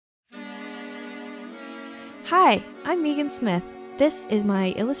Hi, I'm Meaghan Smith. This is my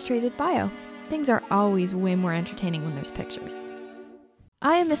illustrated bio. Things are always way more entertaining when there's pictures.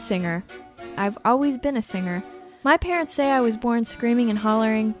 I am a singer. I've always been a singer. My parents say I was born screaming and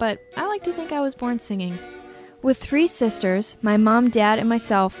hollering, but I like to think I was born singing. With 3 sisters, my mom, dad, and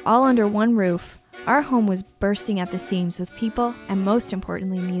myself all under one roof, our home was bursting at the seams with people and, most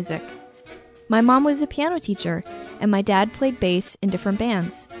importantly, music. My mom was a piano teacher, and my dad played bass in different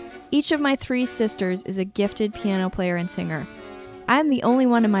bands. Each of my 3 sisters is a gifted piano player and singer. I'm the only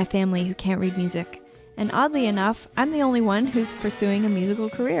one in my family who can't read music, and oddly enough, I'm the only one who's pursuing a musical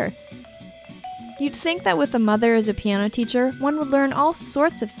career. You'd think that with a mother as a piano teacher, one would learn all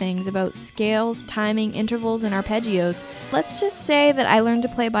sorts of things about scales, timing, intervals, and arpeggios. Let's just say that I learned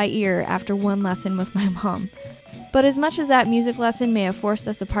to play by ear after one lesson with my mom. But as much as that music lesson may have forced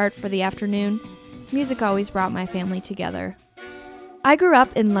us apart for the afternoon, music always brought my family together. I grew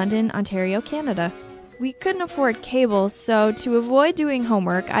up in London, Ontario, Canada. We couldn't afford cable, so to avoid doing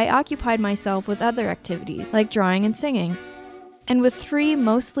homework, I occupied myself with other activities, like drawing and singing. And with 3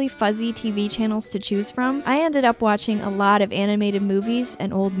 mostly fuzzy TV channels to choose from, I ended up watching a lot of animated movies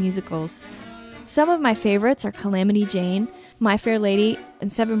and old musicals. Some of my favorites are Calamity Jane, My Fair Lady,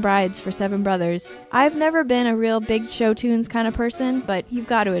 and 7 Brides for 7 Brothers. I've never been a real big show tunes kind of person, but you've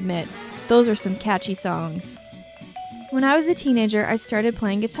got to admit, those are some catchy songs. When I was a teenager, I started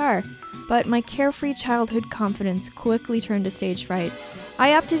playing guitar, but my carefree childhood confidence quickly turned to stage fright.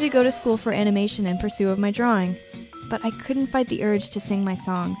 I opted to go to school for animation in pursuit of my drawing, but I couldn't fight the urge to sing my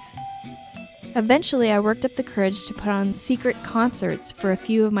songs. Eventually, I worked up the courage to put on secret concerts for a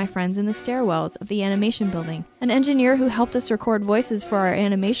few of my friends in the stairwells of the animation building. An engineer who helped us record voices for our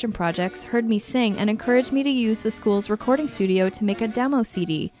animation projects heard me sing and encouraged me to use the school's recording studio to make a demo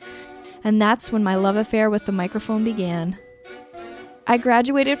CD. And that's when my love affair with the microphone began. I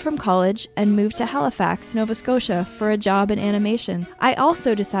graduated from college and moved to Halifax, Nova Scotia for a job in animation. I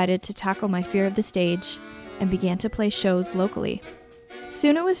also decided to tackle my fear of the stage and began to play shows locally.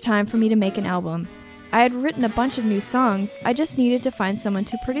 Soon it was time for me to make an album. I had written a bunch of new songs, I just needed to find someone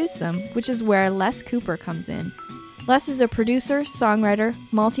to produce them, which is where Les Cooper comes in. Les is a producer, songwriter,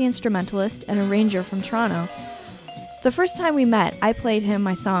 multi-instrumentalist, and arranger from Toronto. The first time we met, I played him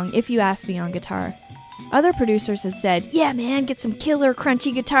my song If You Ask Me on guitar. Other producers had said, "Yeah man, get some killer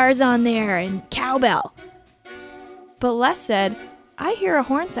crunchy guitars on there and cowbell." But Les said, "I hear a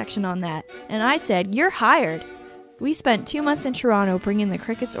horn section on that," and I said, "You're hired." We spent 2 months in Toronto bringing the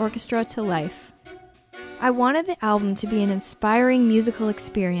Crickets Orchestra to life. I wanted the album to be an inspiring musical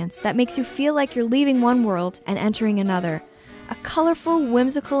experience that makes you feel like you're leaving one world and entering another. A colorful,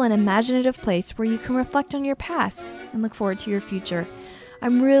 whimsical, and imaginative place where you can reflect on your past and look forward to your future.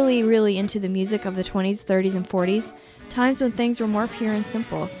 I'm really into the music of the 20s, 30s, and 40s, times when things were more pure and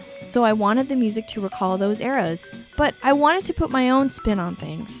simple. So I wanted the music to recall those eras, but I wanted to put my own spin on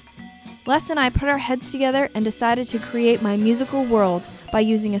things. Les and I put our heads together and decided to create my musical world by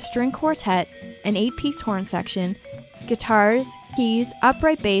using a string quartet, an 8-piece horn section, guitars, keys,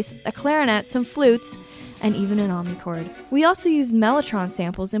 upright bass, a clarinet, some flutes, and even an omnichord. We also used Mellotron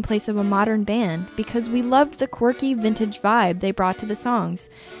samples in place of a modern band because we loved the quirky vintage vibe they brought to the songs,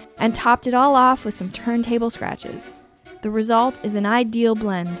 and topped it all off with some turntable scratches. The result is an ideal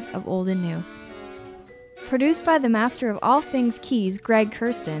blend of old and new. Produced by the master of all things keys, Greg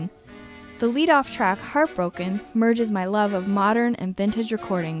Kurstin, the lead-off track, Heartbroken, merges my love of modern and vintage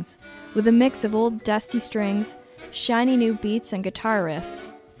recordings with a mix of old dusty strings, shiny new beats, and guitar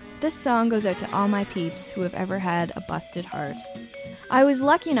riffs. This song goes out to all my peeps who have ever had a busted heart. I was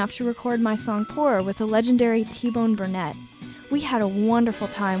lucky enough to record my song Poor with the legendary T-Bone Burnett. We had a wonderful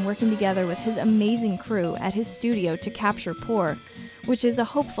time working together with his amazing crew at his studio to capture Poor, which is a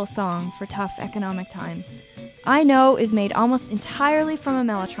hopeful song for tough economic times. I Know is made almost entirely from a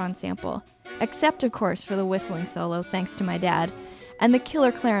Mellotron sample, except of course for the whistling solo thanks to my dad, and the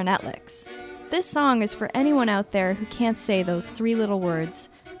killer clarinet licks. This song is for anyone out there who can't say those 3 little words,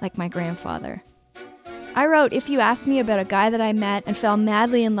 like my grandfather. I wrote If You Ask Me about a guy that I met and fell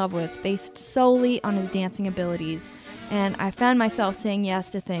madly in love with based solely on his dancing abilities, and I found myself saying yes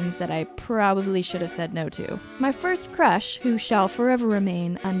to things that I probably should have said no to. My first crush, who shall forever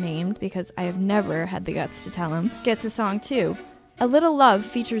remain unnamed because I have never had the guts to tell him, gets a song too. A Little Love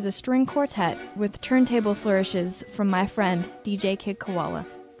features a string quartet with turntable flourishes from my friend DJ Kid Koala.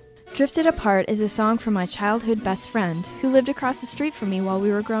 Drifted Apart is a song from my childhood best friend who lived across the street from me while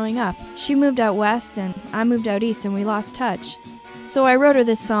we were growing up. She moved out west and I moved out east and we lost touch. So I wrote her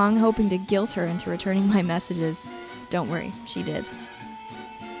this song hoping to guilt her into returning my messages. Don't worry, she did.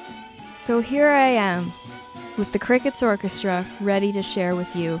 So here I am, with the Crickets Orchestra ready to share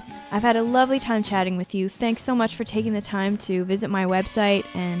with you. I've had a lovely time chatting with you. Thanks so much for taking the time to visit my website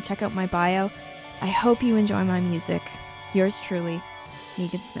and check out my bio. I hope you enjoy my music. Yours truly,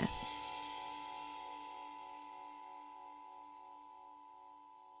 Meaghan Smith.